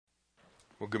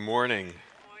Well, good morning.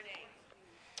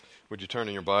 Would you turn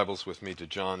in your Bibles with me to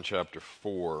John chapter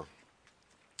 4?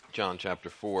 John chapter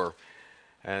 4.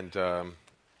 And I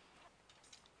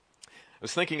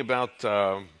was thinking about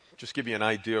just give you an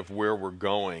idea of where we're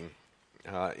going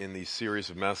in these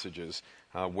series of messages,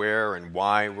 where and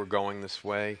why we're going this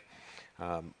way.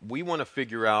 We want to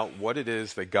figure out what it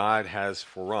is that God has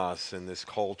for us in this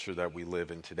culture that we live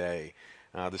in today.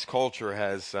 This culture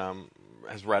has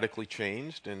radically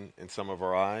changed in some of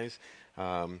our eyes.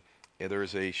 There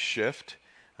is a shift.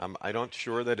 I'm not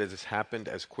sure that it has happened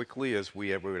as quickly as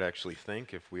we ever would actually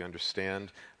think if we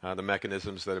understand the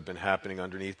mechanisms that have been happening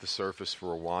underneath the surface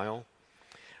for a while.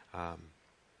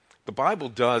 The Bible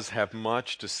does have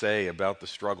much to say about the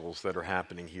struggles that are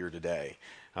happening here today.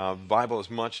 The Bible has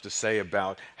much to say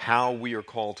about how we are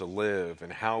called to live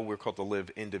and how we're called to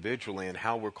live individually and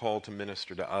how we're called to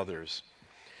minister to others.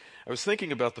 I was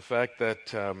thinking about the fact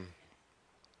that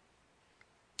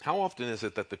how often is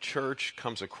it that the church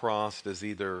comes across as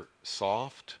either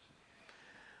soft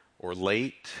or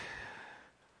late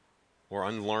or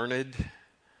unlearned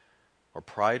or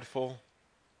prideful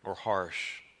or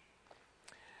harsh?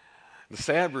 The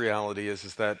sad reality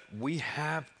is that we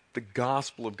have the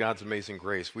gospel of God's amazing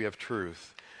grace. We have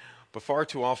truth. But far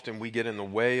too often we get in the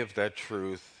way of that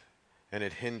truth and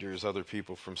it hinders other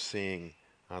people from seeing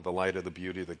the light of the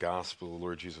beauty of the gospel of the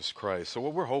Lord Jesus Christ. So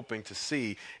what we're hoping to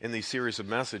see in these series of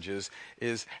messages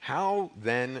is how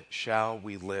then shall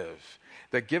we live?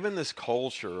 That given this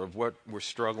culture of what we're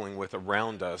struggling with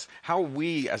around us, how are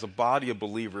we as a body of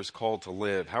believers called to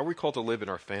live? How are we called to live in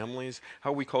our families? How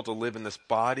are we called to live in this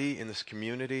body, in this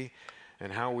community?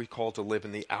 And how are we called to live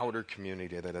in the outer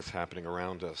community that is happening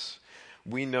around us?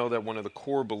 We know that one of the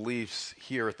core beliefs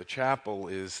here at the chapel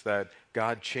is that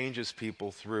God changes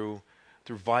people through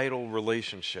vital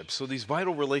relationships. So these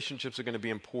vital relationships are going to be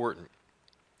important.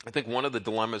 I think one of the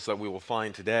dilemmas that we will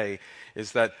find today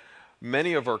is that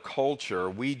many of our culture,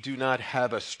 we do not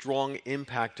have a strong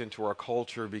impact into our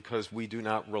culture because we do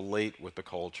not relate with the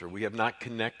culture. We have not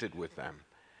connected with them.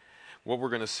 What we're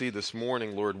going to see this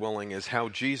morning, Lord willing, is how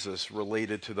Jesus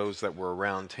related to those that were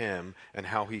around him and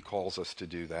how he calls us to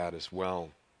do that as well.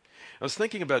 I was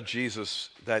thinking about Jesus,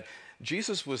 that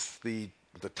Jesus was the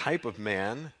type of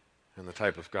man, and the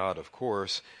type of God, of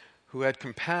course, who had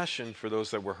compassion for those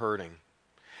that were hurting.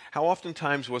 How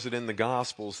oftentimes was it in the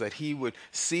Gospels that he would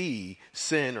see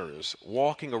sinners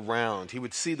walking around, he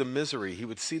would see the misery, he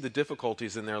would see the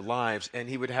difficulties in their lives, and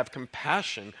he would have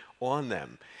compassion on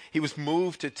them. He was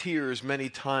moved to tears many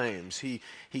times. He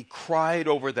cried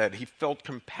over that. He felt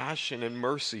compassion and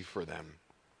mercy for them.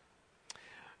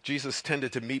 Jesus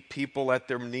tended to meet people at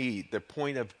their need, their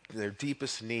point of their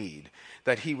deepest need,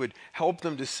 that he would help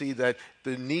them to see that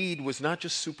the need was not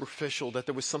just superficial, that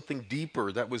there was something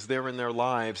deeper that was there in their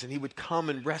lives, and he would come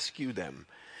and rescue them.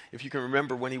 If you can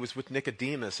remember when he was with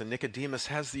Nicodemus, and Nicodemus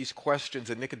has these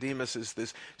questions, and Nicodemus is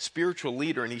this spiritual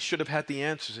leader, and he should have had the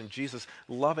answers, and Jesus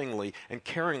lovingly and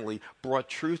caringly brought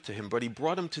truth to him, but he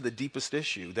brought him to the deepest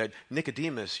issue, that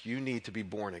Nicodemus, you need to be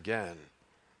born again.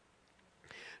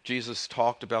 Jesus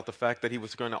talked about the fact that he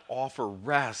was going to offer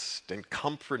rest and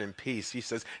comfort and peace. He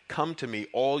says, "Come to me,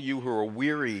 all you who are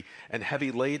weary and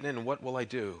heavy laden, and what will I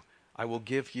do? I will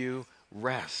give you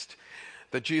rest."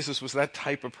 That Jesus was that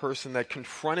type of person that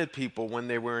confronted people when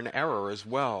they were in error as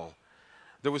well.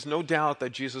 There was no doubt that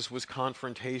Jesus was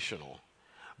confrontational,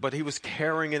 but he was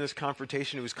caring in his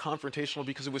confrontation. He was confrontational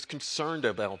because he was concerned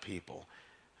about people.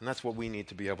 And that's what we need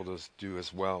to be able to do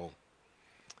as well.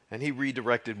 And he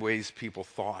redirected ways people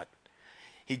thought.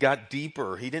 He got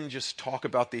deeper. He didn't just talk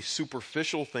about the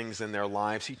superficial things in their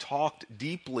lives. He talked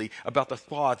deeply about the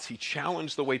thoughts. He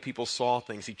challenged the way people saw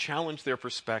things. He challenged their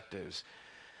perspectives.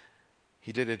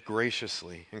 He did it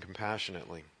graciously and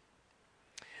compassionately.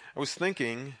 I was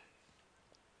thinking,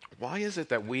 why is it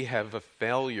that we have a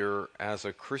failure as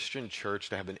a Christian church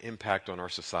to have an impact on our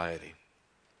society?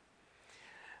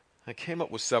 I came up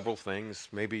with several things.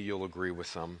 Maybe you'll agree with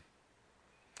some.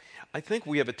 I think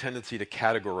we have a tendency to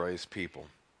categorize people.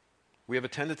 We have a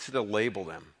tendency to label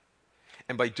them.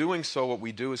 And by doing so, what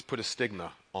we do is put a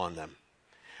stigma on them.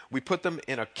 We put them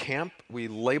in a camp, we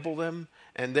label them,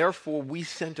 and therefore we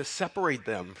tend to separate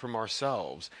them from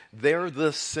ourselves. They're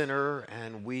the sinner,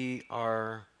 and we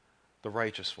are the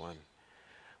righteous one.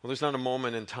 Well, there's not a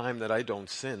moment in time that I don't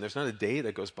sin. There's not a day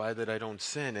that goes by that I don't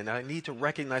sin. And I need to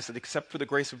recognize that except for the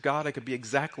grace of God, I could be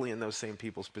exactly in those same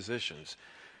people's positions.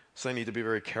 So I need to be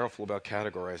very careful about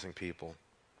categorizing people.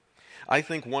 I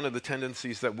think one of the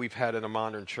tendencies that we've had in a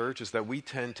modern church is that we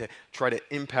tend to try to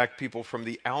impact people from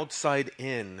the outside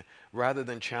in rather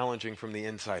than challenging from the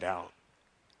inside out.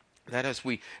 That as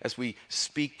we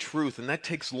speak truth, and that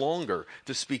takes longer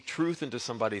to speak truth into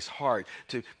somebody's heart,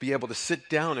 to be able to sit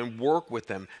down and work with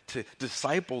them, to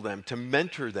disciple them, to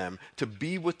mentor them, to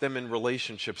be with them in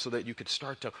relationship so that you could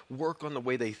start to work on the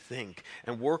way they think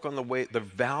and work on the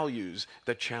values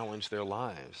that challenge their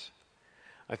lives.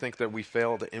 I think that we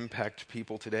fail to impact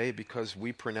people today because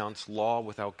we pronounce law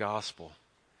without gospel.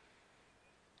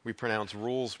 We pronounce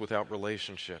rules without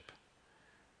relationship.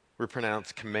 We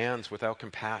pronounce commands without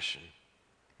compassion.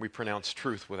 We pronounce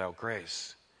truth without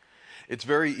grace. It's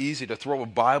very easy to throw a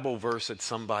Bible verse at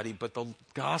somebody, but the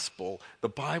gospel, the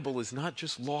Bible is not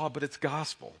just law, but it's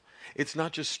gospel. It's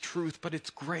not just truth, but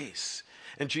it's grace.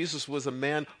 And Jesus was a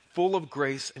man full of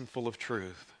grace and full of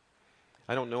truth.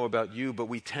 I don't know about you, but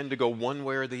we tend to go one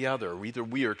way or the other. Either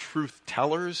we are truth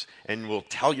tellers and we'll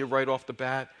tell you right off the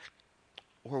bat,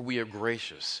 or we are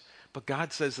gracious. But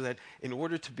God says that in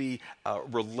order to be a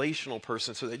relational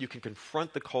person so that you can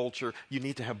confront the culture, you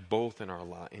need to have both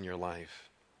in your life.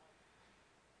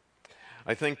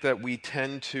 I think that we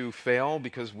tend to fail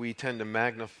because we tend to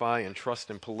magnify and trust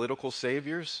in political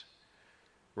saviors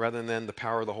rather than the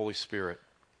power of the Holy Spirit.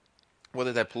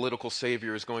 Whether that political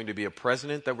savior is going to be a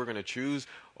president that we're going to choose,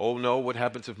 oh no, what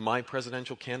happens if my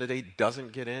presidential candidate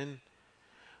doesn't get in?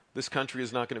 This country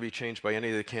is not going to be changed by any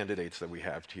of the candidates that we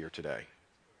have here today.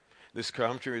 This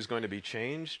country is going to be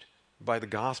changed by the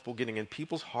gospel getting in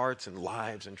people's hearts and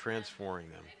lives and transforming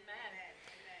them.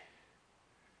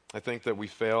 I think that we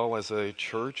fail as a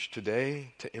church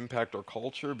today to impact our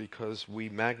culture because we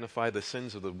magnify the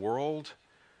sins of the world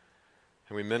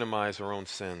and we minimize our own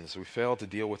sins. We fail to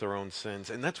deal with our own sins.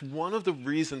 And that's one of the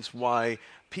reasons why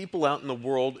people out in the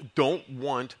world don't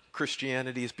want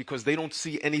Christianity, is because they don't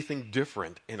see anything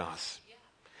different in us.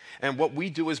 And what we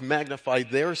do is magnify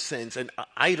their sins and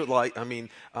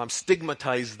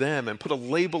stigmatize them and put a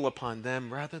label upon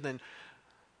them rather than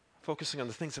focusing on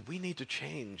the things that we need to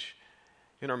change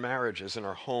in our marriages, in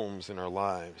our homes, in our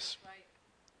lives.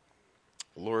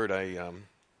 Right. Lord, I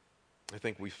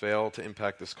think we fail to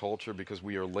impact this culture because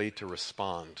we are late to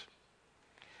respond.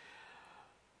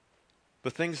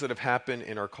 The things that have happened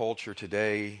in our culture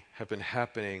today have been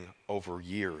happening over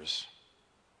years.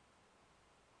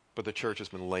 But the church has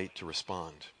been late to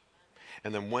respond.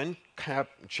 And then when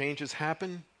changes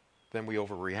happen, then we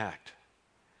overreact.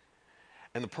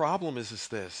 And the problem is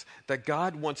this, that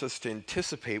God wants us to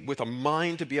anticipate with a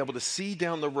mind to be able to see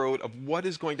down the road of what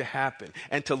is going to happen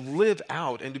and to live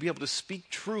out and to be able to speak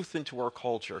truth into our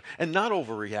culture and not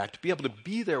overreact, to be able to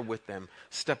be there with them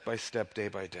step by step, day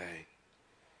by day.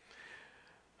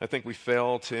 I think we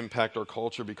fail to impact our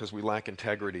culture because we lack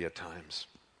integrity at times.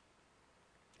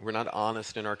 We're not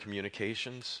honest in our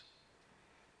communications.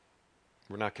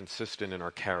 We're not consistent in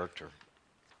our character.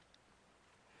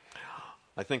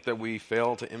 I think that we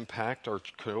fail to impact our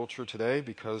culture today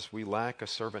because we lack a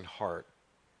servant heart.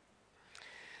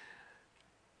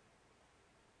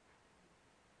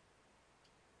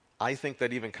 I think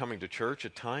that even coming to church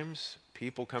at times,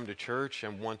 people come to church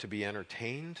and want to be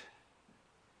entertained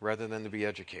rather than to be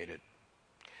educated.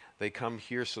 They come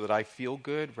here so that I feel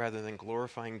good rather than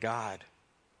glorifying God.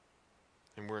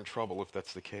 And we're in trouble if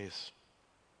that's the case.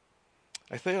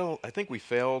 I think we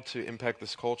fail to impact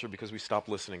this culture because we stop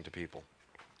listening to people.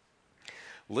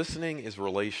 Listening is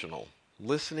relational.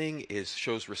 Listening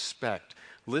shows respect.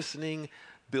 Listening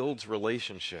builds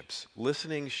relationships.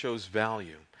 Listening shows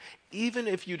value. Even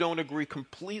if you don't agree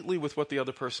completely with what the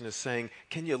other person is saying,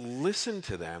 can you listen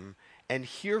to them and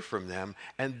hear from them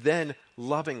and then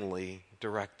lovingly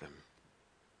direct them?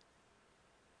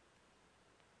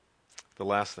 The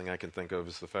last thing I can think of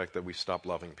is the fact that we stop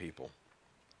loving people.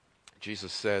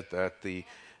 Jesus said that the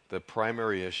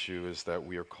primary issue is that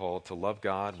we are called to love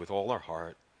God with all our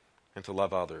heart and to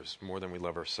love others more than we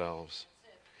love ourselves.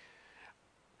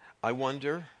 I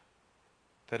wonder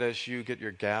that as you get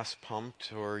your gas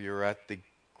pumped or you're at the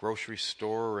grocery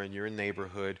store or in your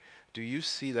neighborhood, do you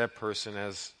see that person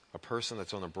as a person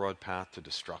that's on a broad path to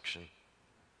destruction?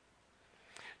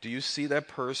 Do you see that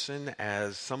person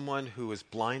as someone who is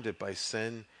blinded by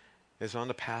sin, is on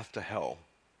the path to hell?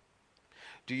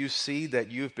 Do you see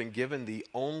that you've been given the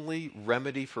only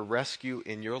remedy for rescue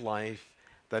in your life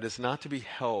that is not to be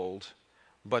held,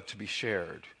 but to be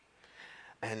shared?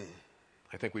 And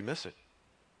I think we miss it.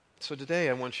 So today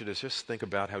I want you to just think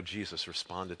about how Jesus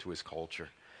responded to his culture.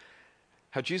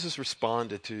 How Jesus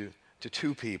responded to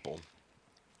two people.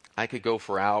 I could go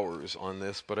for hours on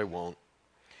this, but I won't.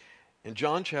 In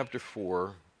John chapter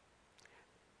 4,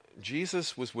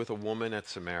 Jesus was with a woman at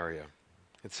Samaria.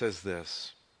 It says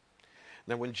this.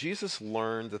 Now when Jesus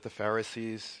learned that the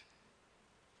Pharisees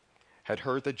had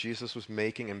heard that Jesus was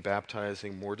making and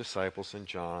baptizing more disciples than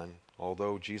John,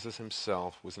 although Jesus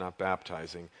himself was not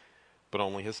baptizing, but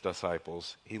only his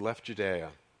disciples, he left Judea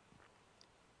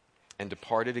and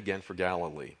departed again for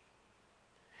Galilee.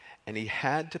 And he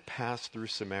had to pass through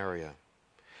Samaria.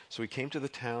 So he came to the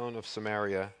town of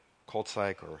Samaria called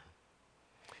Sychar,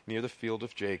 near the field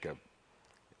of Jacob,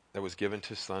 that was given to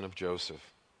his son of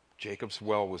Joseph. Jacob's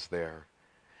well was there.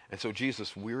 And so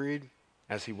Jesus, wearied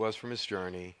as he was from his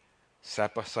journey,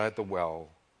 sat beside the well,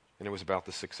 and it was about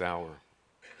the 6th hour.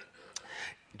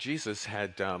 Jesus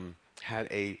had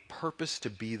a purpose to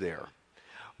be there.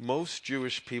 Most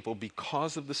Jewish people,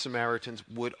 because of the Samaritans,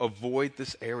 would avoid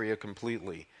this area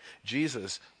completely.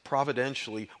 Jesus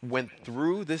providentially went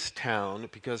through this town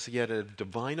because he had a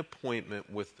divine appointment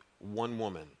with one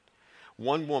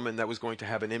woman that was going to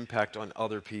have an impact on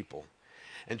other people.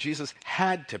 And Jesus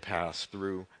had to pass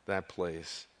through that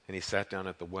place, and he sat down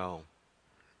at the well.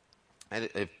 And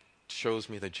it shows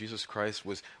me that Jesus Christ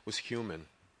was human.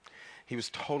 He was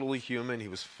totally human. He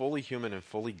was fully human and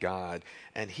fully God.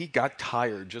 And he got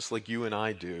tired just like you and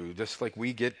I do, just like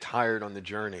we get tired on the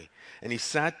journey. And he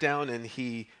sat down and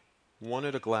he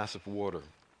wanted a glass of water.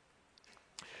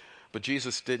 But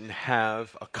Jesus didn't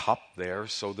have a cup there,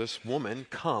 so this woman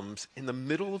comes in the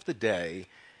middle of the day.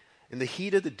 In the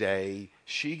heat of the day,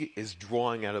 she is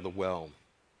drawing out of the well.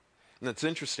 And it's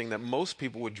interesting that most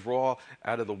people would draw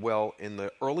out of the well in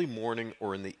the early morning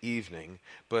or in the evening,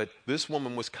 but this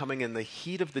woman was coming in the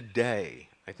heat of the day.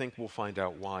 I think we'll find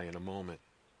out why in a moment.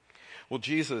 Well,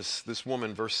 Jesus, this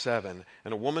woman, verse 7,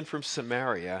 and a woman from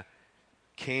Samaria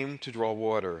came to draw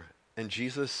water, and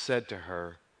Jesus said to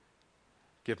her,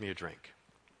 "Give me a drink."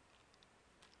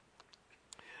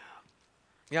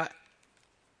 Yeah,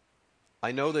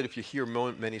 I know that if you hear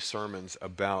many sermons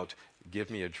about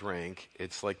give me a drink,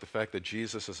 it's like the fact that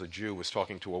Jesus as a Jew was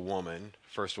talking to a woman.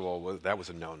 First of all, that was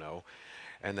a no-no.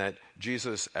 And that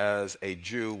Jesus as a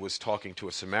Jew was talking to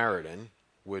a Samaritan,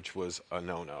 which was a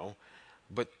no-no.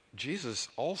 But Jesus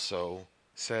also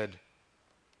said,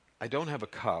 "I don't have a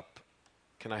cup.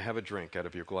 Can I have a drink out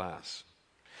of your glass?"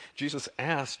 Jesus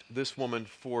asked this woman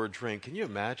for a drink. Can you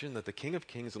imagine that the King of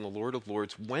Kings and the Lord of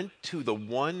Lords went to the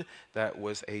one that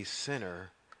was a sinner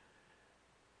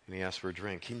and he asked for a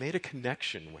drink? He made a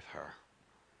connection with her.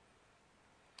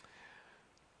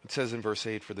 It says in verse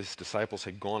 8, "For his disciples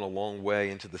had gone a long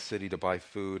way into the city to buy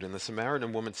food, and the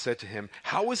Samaritan woman said to him,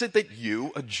 'How is it that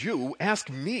you, a Jew, ask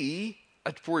me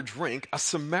for a drink, a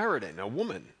Samaritan, a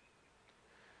woman?'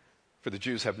 For the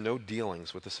Jews have no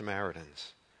dealings with the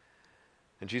Samaritans."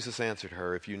 And Jesus answered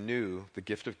her, "If you knew the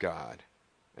gift of God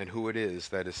and who it is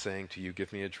that is saying to you,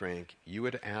 'Give me a drink,' you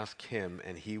would ask him,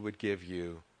 and he would give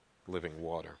you living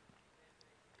water."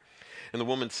 And the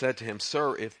woman said to him,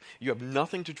 "Sir, if you have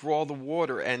nothing to draw the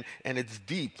water, and it's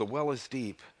deep, the well is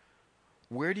deep,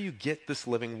 where do you get this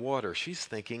living water?" She's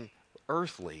thinking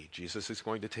earthly. Jesus is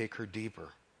going to take her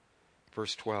deeper.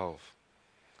 Verse 12,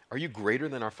 "Are you greater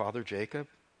than our father Jacob?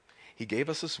 He gave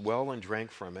us this well and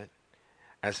drank from it,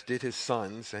 as did his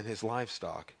sons and his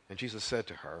livestock." And Jesus said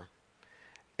to her,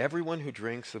 "Everyone who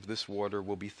drinks of this water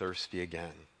will be thirsty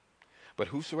again. But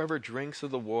whosoever drinks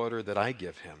of the water that I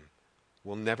give him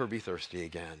will never be thirsty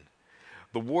again.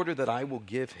 The water that I will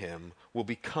give him will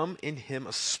become in him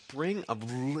a spring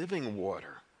of living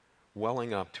water,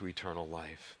 welling up to eternal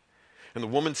life." And the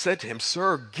woman said to him,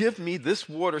 "Sir, give me this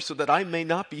water so that I may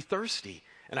not be thirsty,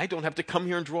 and I don't have to come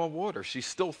here and draw water." She's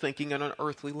still thinking on an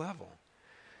earthly level.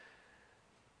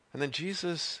 And then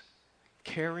Jesus,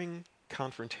 caring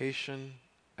confrontation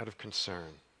out of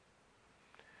concern.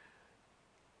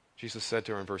 Jesus said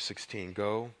to her in verse 16,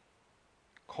 "Go,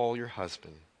 call your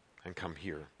husband and come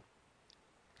here."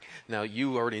 Now,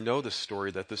 you already know the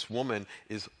story that this woman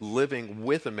is living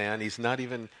with a man. He's not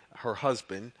even her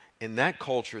husband. In that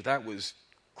culture, that was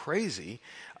crazy.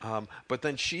 But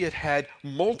then she had had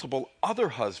multiple other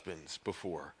husbands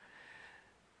before.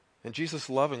 And Jesus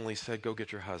lovingly said, "Go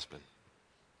get your husband."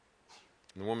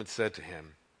 And the woman said to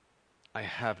him, "I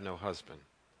have no husband."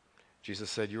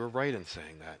 Jesus said, "You are right in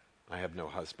saying that. I have no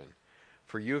husband.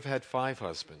 For you have had 5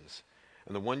 husbands,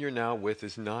 and the one you're now with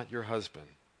is not your husband.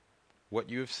 What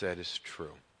you have said is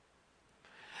true."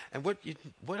 And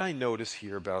what I notice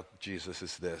here about Jesus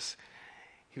is this.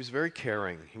 He was very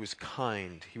caring. He was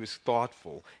kind. He was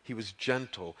thoughtful. He was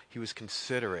gentle. He was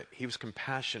considerate. He was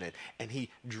compassionate. And he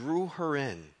drew her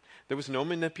in. There was no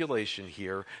manipulation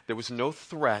here. There was no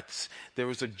threats. There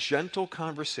was a gentle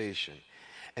conversation.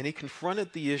 And he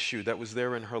confronted the issue that was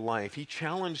there in her life. He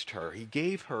challenged her. He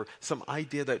gave her some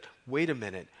idea that, wait a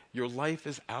minute, your life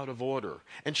is out of order.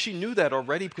 And she knew that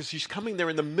already because she's coming there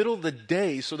in the middle of the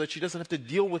day so that she doesn't have to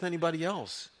deal with anybody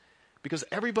else. Because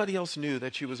everybody else knew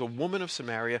that she was a woman of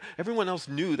Samaria. Everyone else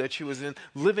knew that she was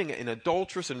living an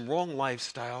adulterous and wrong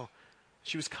lifestyle.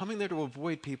 She was coming there to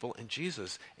avoid people, and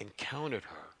Jesus encountered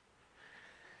her.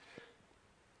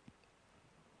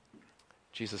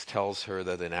 Jesus tells her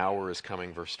that an hour is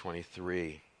coming, verse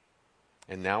 23,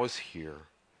 and now is here,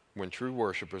 when true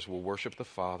worshipers will worship the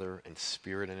Father in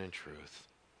spirit and in truth.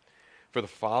 For the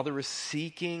Father is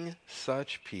seeking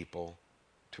such people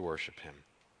to worship him.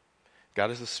 God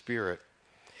is a spirit,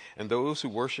 and those who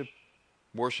worship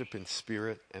in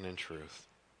spirit and in truth.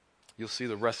 You'll see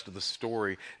the rest of the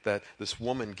story that this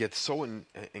woman gets so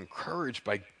encouraged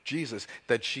by Jesus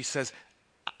that she says,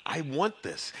 I want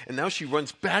this. And now she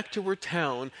runs back to her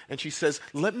town and she says,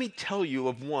 let me tell you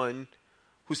of one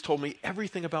who's told me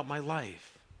everything about my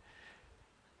life.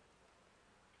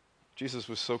 Jesus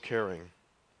was so caring,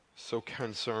 so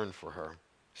concerned for her,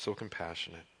 so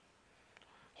compassionate.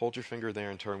 Hold your finger there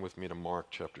and turn with me to Mark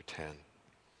chapter 10.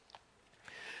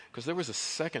 Because there was a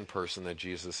second person that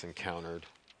Jesus encountered.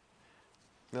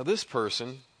 Now this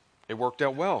person, it worked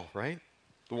out well, right?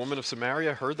 The woman of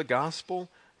Samaria heard the gospel.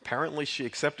 Apparently she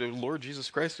accepted Lord Jesus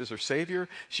Christ as her Savior.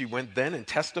 She went then and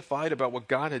testified about what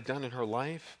God had done in her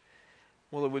life.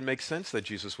 Well, it would make sense that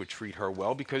Jesus would treat her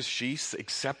well because she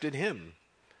accepted him.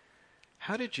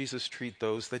 How did Jesus treat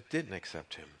those that didn't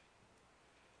accept him?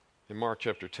 In Mark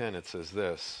chapter 10 it says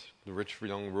this, the rich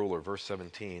young ruler, verse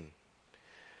 17.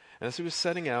 And as he was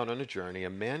setting out on a journey, a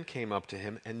man came up to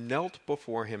him and knelt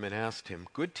before him and asked him,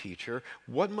 Good teacher,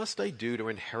 what must I do to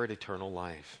inherit eternal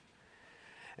life?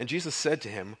 And Jesus said to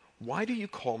him, Why do you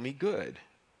call me good?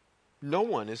 No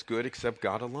one is good except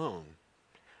God alone.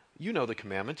 You know the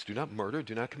commandments: do not murder,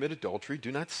 do not commit adultery,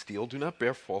 do not steal, do not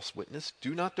bear false witness,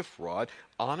 do not defraud,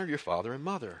 honor your father and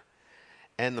mother.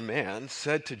 And the man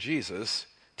said to Jesus,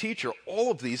 Teacher,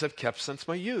 all of these I've kept since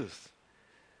my youth.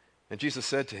 And Jesus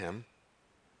said to him,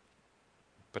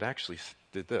 but actually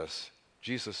did this.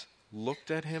 Jesus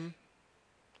looked at him,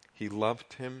 he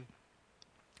loved him,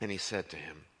 and he said to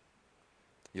him,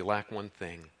 You lack one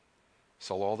thing.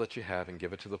 Sell all that you have and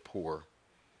give it to the poor,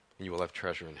 and you will have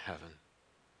treasure in heaven.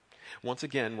 Once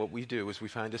again, what we do is we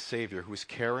find a Savior who is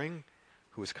caring,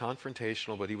 who is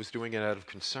confrontational, but he was doing it out of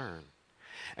concern.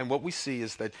 And what we see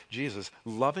is that Jesus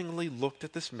lovingly looked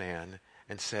at this man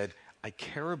and said, I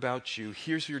care about you.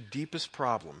 Here's your deepest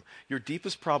problem. Your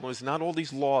deepest problem is not all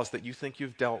these laws that you think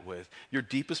you've dealt with. Your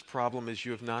deepest problem is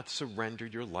you have not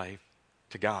surrendered your life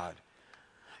to God.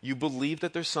 You believe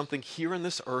that there's something here on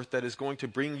this earth that is going to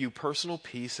bring you personal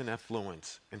peace and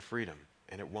affluence and freedom,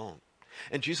 and it won't.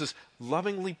 And Jesus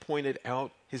lovingly pointed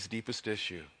out his deepest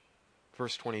issue.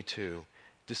 Verse 22,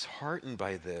 disheartened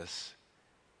by this,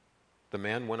 the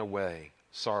man went away,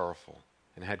 sorrowful,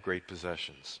 and had great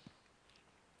possessions.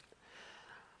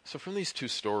 So from these two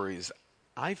stories,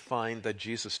 I find that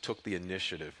Jesus took the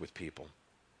initiative with people.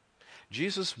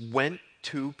 Jesus went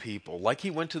to people. Like he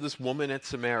went to this woman at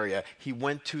Samaria, he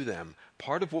went to them.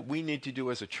 Part of what we need to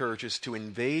do as a church is to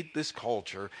invade this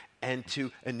culture and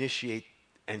to initiate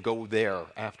and go there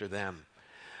after them.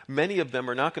 Many of them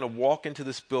are not going to walk into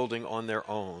this building on their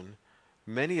own.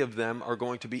 Many of them are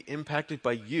going to be impacted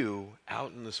by you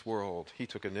out in this world. He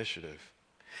took initiative.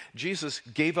 Jesus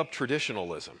gave up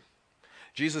traditionalism.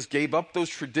 Jesus gave up those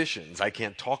traditions. I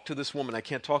can't talk to this woman. I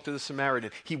can't talk to the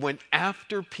Samaritan. He went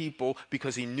after people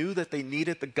because he knew that they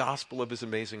needed the gospel of his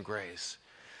amazing grace.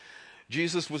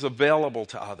 Jesus was available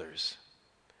to others.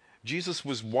 Jesus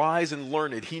was wise and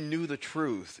learned. He knew the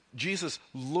truth. Jesus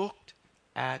looked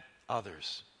at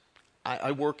others.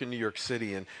 I work in New York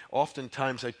City, and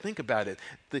oftentimes I think about it,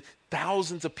 the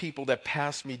thousands of people that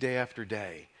pass me day after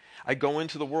day. I go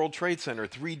into the World Trade Center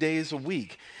 3 days a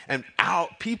week, and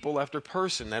out people after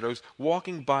person that is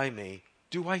walking by me,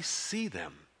 do I see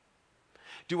them?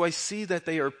 Do I see that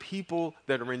they are people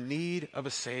that are in need of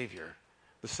a Savior?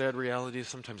 The sad reality is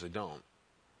sometimes I don't.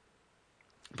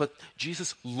 But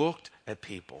Jesus looked at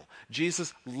people.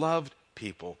 Jesus loved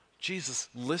people. Jesus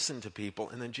listened to people,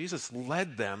 and then Jesus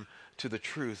led them to the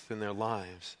truth in their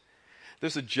lives.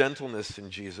 There's a gentleness in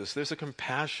Jesus. There's a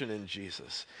compassion in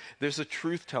Jesus. There's a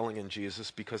truth-telling in Jesus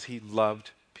because he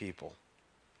loved people.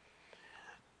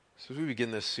 So as we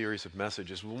begin this series of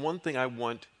messages, one thing I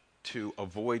want to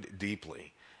avoid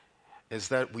deeply is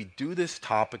that we do this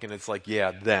topic and it's like,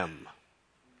 yeah, them.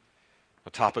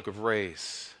 A topic of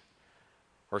race,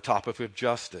 or a topic of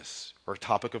justice, or a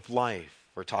topic of life,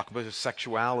 or a topic of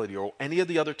sexuality, or any of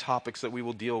the other topics that we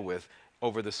will deal with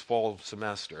over this fall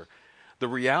semester. The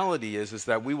reality is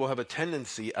that we will have a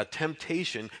tendency, a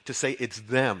temptation to say it's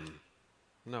them.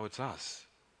 No, it's us.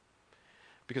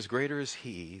 because greater is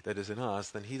he that is in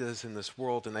us than he that is in this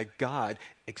world, and that God,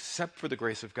 except for the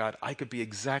grace of God, I could be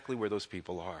exactly where those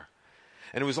people are.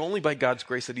 And it was only by God's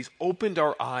grace that he's opened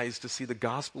our eyes to see the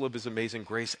gospel of his amazing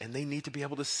grace, and they need to be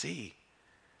able to see.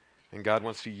 And God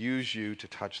wants to use you to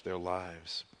touch their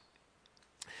lives.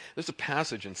 There's a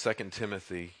passage in 2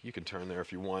 Timothy, you can turn there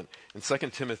if you want, in 2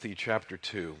 Timothy chapter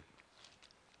 2.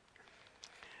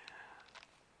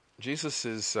 Jesus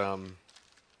is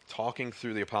talking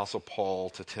through the Apostle Paul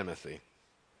to Timothy.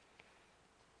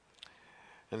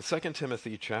 In 2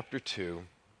 Timothy chapter 2,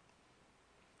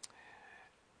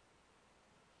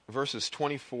 verses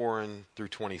 24 through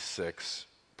 26,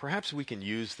 perhaps we can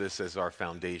use this as our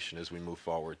foundation as we move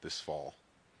forward this fall.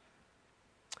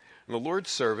 And the Lord's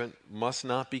servant must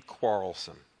not be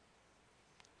quarrelsome,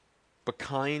 but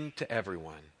kind to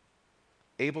everyone,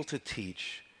 able to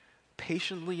teach,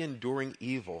 patiently enduring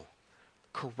evil,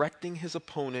 correcting his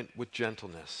opponent with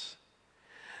gentleness.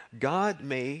 God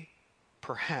may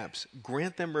perhaps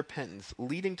grant them repentance,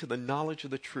 leading to the knowledge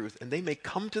of the truth, and they may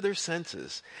come to their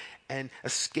senses and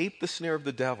escape the snare of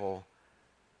the devil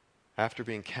after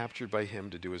being captured by him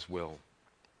to do his will.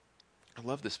 I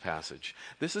love this passage.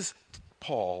 This is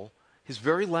Paul, his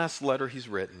very last letter he's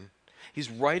written.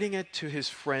 He's writing it to his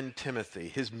friend Timothy,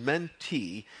 his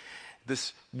mentee.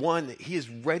 This one, he is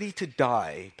ready to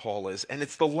die, Paul is. And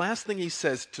it's the last thing he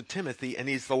says to Timothy, and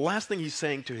it's the last thing he's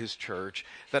saying to his church,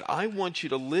 that I want you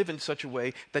to live in such a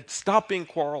way that stop being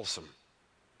quarrelsome.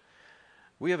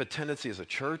 We have a tendency as a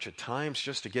church at times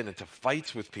just to get into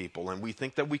fights with people, and we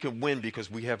think that we can win because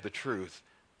we have the truth.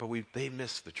 But they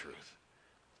miss the truth.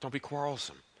 Don't be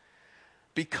quarrelsome.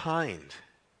 Be kind.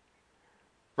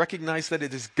 Recognize that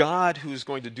it is God who is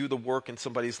going to do the work in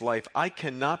somebody's life. I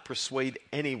cannot persuade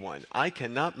anyone. I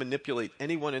cannot manipulate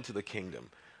anyone into the kingdom.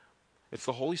 It's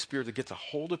the Holy Spirit that gets a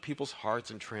hold of people's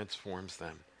hearts and transforms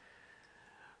them.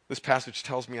 This passage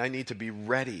tells me I need to be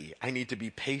ready. I need to be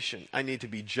patient. I need to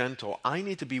be gentle. I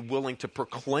need to be willing to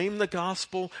proclaim the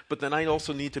gospel, but then I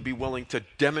also need to be willing to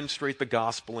demonstrate the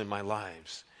gospel in my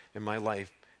life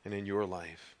and in your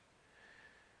life.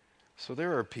 So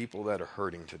there are people that are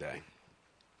hurting today.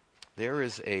 There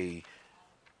is a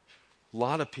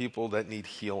lot of people that need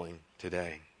healing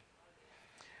today.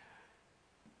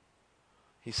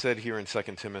 He said here in 2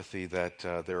 Timothy that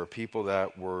there are people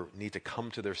that need to come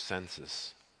to their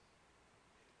senses.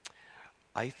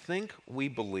 I think we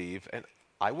believe, and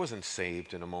I wasn't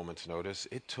saved in a moment's notice.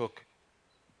 It took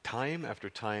time after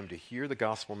time to hear the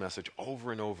gospel message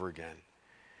over and over again.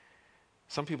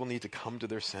 Some people need to come to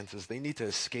their senses. They need to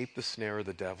escape the snare of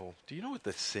the devil. Do you know what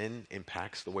the sin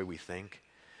impacts the way we think?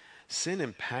 Sin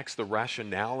impacts the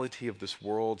rationality of this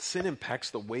world. Sin impacts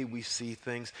the way we see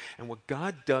things. And what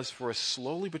God does for us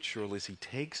slowly but surely is he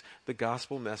takes the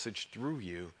gospel message through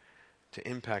you to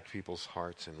impact people's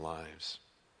hearts and lives.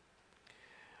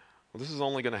 Well, this is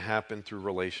only going to happen through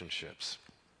relationships.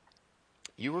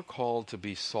 You are called to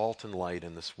be salt and light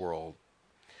in this world.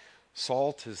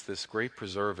 Salt is this great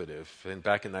preservative, and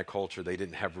back in that culture they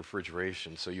didn't have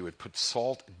refrigeration, so you would put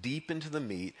salt deep into the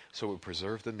meat so it would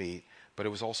preserve the meat, but it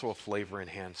was also a flavor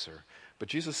enhancer. But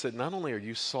Jesus said, not only are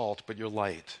you salt, but you're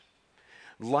light.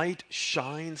 Light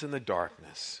shines in the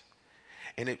darkness,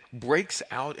 and it breaks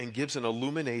out and gives an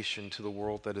illumination to the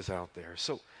world that is out there.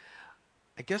 So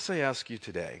I guess I ask you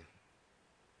today,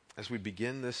 as we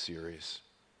begin this series,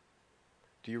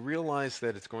 do you realize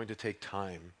that it's going to take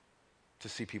time to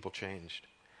see people changed?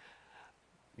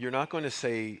 You're not going to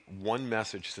say one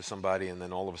message to somebody and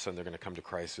then all of a sudden they're going to come to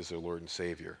Christ as their Lord and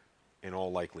Savior, in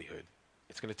all likelihood.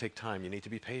 It's going to take time. You need to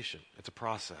be patient. It's a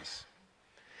process.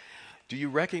 Do you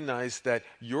recognize that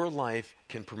your life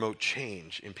can promote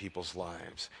change in people's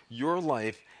lives? Your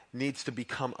life needs to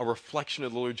become a reflection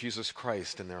of the Lord Jesus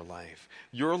Christ in their life.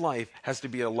 Your life has to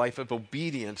be a life of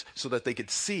obedience so that they could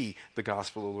see the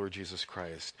gospel of the Lord Jesus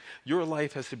Christ. Your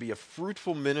life has to be a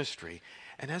fruitful ministry.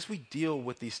 And as we deal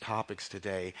with these topics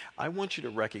today, I want you to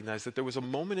recognize that there was a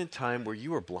moment in time where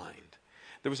you were blind.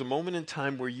 There was a moment in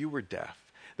time where you were deaf.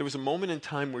 There was a moment in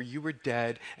time where you were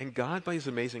dead, and God, by his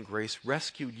amazing grace,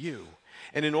 rescued you.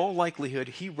 And in all likelihood,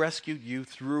 he rescued you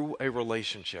through a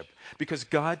relationship, because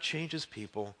God changes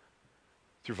people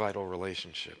through vital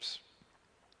relationships.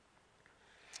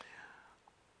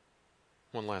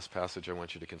 One last passage I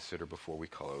want you to consider before we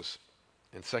close.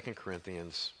 In 2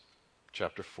 Corinthians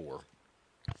chapter 4,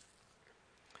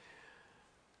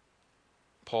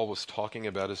 Paul was talking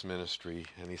about his ministry,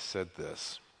 and he said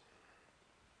this.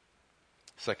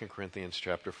 2 Corinthians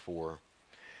chapter 4.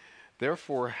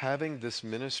 Therefore, having this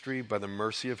ministry by the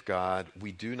mercy of God,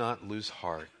 we do not lose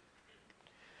heart.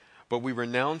 But we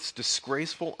renounce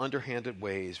disgraceful, underhanded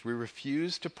ways. We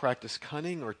refuse to practice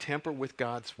cunning or tamper with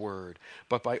God's word.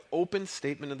 But by open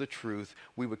statement of the truth,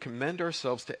 we would commend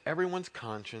ourselves to everyone's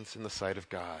conscience in the sight of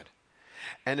God.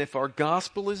 And if our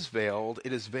gospel is veiled,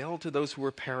 it is veiled to those who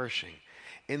are perishing.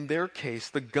 In their case,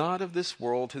 the God of this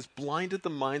world has blinded the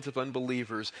minds of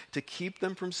unbelievers to keep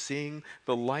them from seeing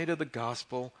the light of the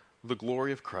gospel, the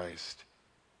glory of Christ,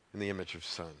 in the image of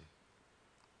Son.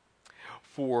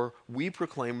 For we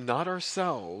proclaim not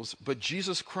ourselves, but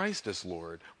Jesus Christ as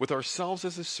Lord, with ourselves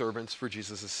as his servants for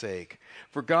Jesus' sake.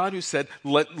 For God, who said,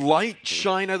 "Let light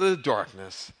shine out of the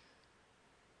darkness,"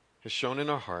 has shone in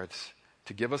our hearts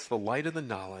to give us the light of the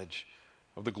knowledge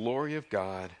of the glory of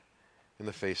God in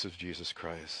the face of Jesus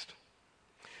Christ.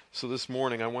 So this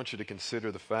morning, I want you to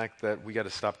consider the fact that we got to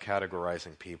stop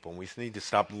categorizing people. We need to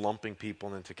stop lumping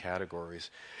people into categories.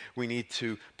 We need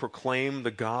to proclaim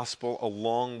the gospel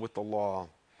along with the law.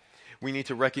 We need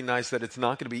to recognize that it's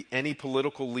not going to be any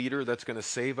political leader that's going to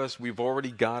save us. We've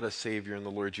already got a Savior in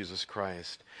the Lord Jesus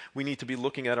Christ. We need to be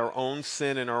looking at our own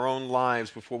sin in our own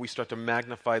lives before we start to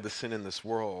magnify the sin in this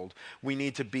world. We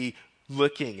need to be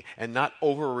looking and not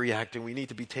overreacting. We need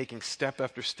to be taking step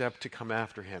after step to come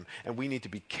after him. And we need to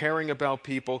be caring about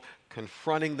people,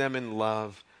 confronting them in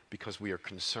love, because we are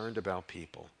concerned about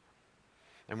people.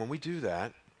 And when we do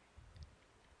that,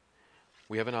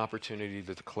 we have an opportunity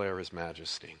to declare his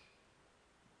majesty.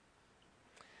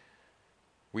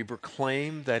 We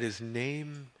proclaim that his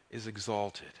name is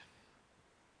exalted,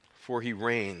 for he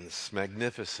reigns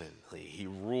magnificently. He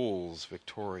rules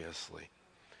victoriously.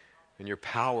 And your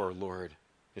power, Lord,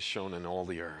 is shown in all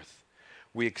the earth.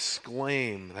 We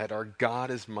exclaim that our God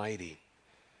is mighty.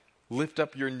 Lift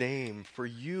up your name, for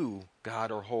you,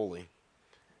 God, are holy.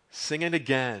 Sing it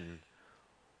again,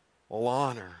 all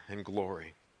honor and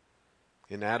glory.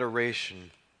 In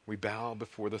adoration, we bow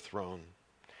before the throne.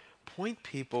 Point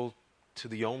people to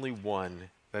the only one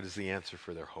that is the answer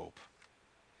for their hope.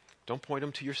 Don't point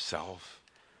them to yourself.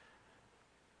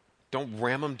 Don't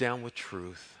ram them down with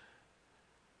truth.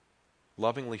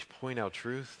 Lovingly point out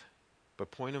truth, but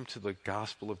point them to the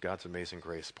gospel of God's amazing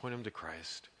grace. Point them to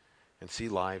Christ and see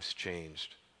lives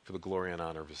changed for the glory and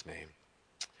honor of his name.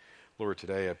 Lord,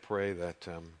 today I pray that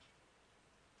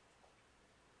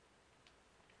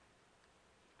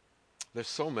there's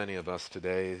so many of us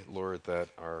today, Lord, that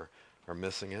are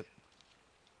missing it.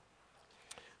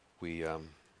 We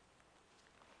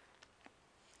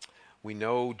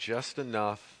know just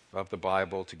enough of the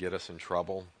Bible to get us in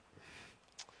trouble.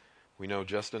 We know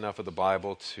just enough of the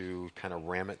Bible to kind of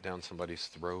ram it down somebody's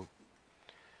throat.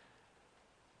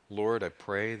 Lord, I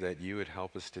pray that you would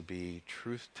help us to be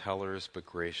truth tellers, but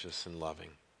gracious and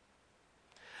loving.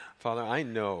 Father, I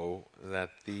know that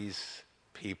these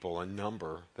people, a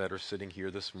number that are sitting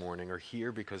here this morning, are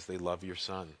here because they love your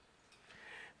Son.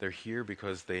 They're here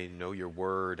because they know your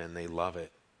word and they love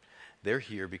it. They're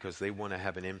here because they want to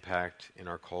have an impact in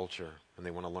our culture and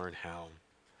they want to learn how.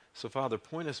 So, Father,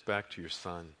 point us back to your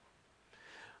Son.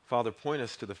 Father, point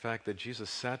us to the fact that Jesus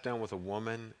sat down with a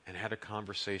woman and had a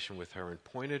conversation with her and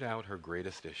pointed out her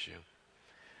greatest issue.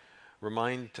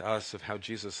 Remind us of how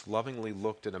Jesus lovingly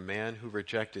looked at a man who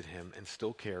rejected him and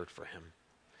still cared for him.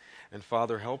 And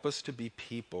Father, help us to be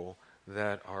people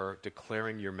that are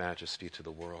declaring your majesty to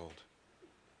the world.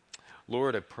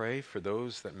 Lord, I pray for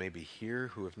those that may be here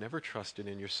who have never trusted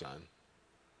in your Son.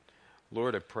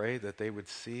 Lord, I pray that they would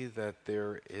see that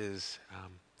there's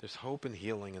hope and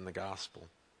healing in the gospel.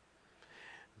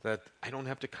 That I don't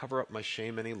have to cover up my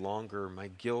shame any longer. My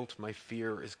guilt, my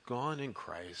fear is gone in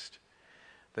Christ.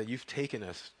 That you've taken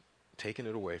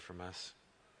it away from us.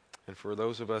 And for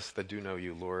those of us that do know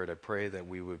you, Lord, I pray that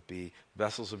we would be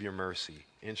vessels of your mercy,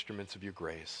 instruments of your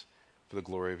grace, for the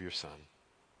glory of your Son.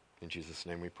 In Jesus'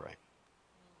 name we pray.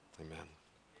 Amen.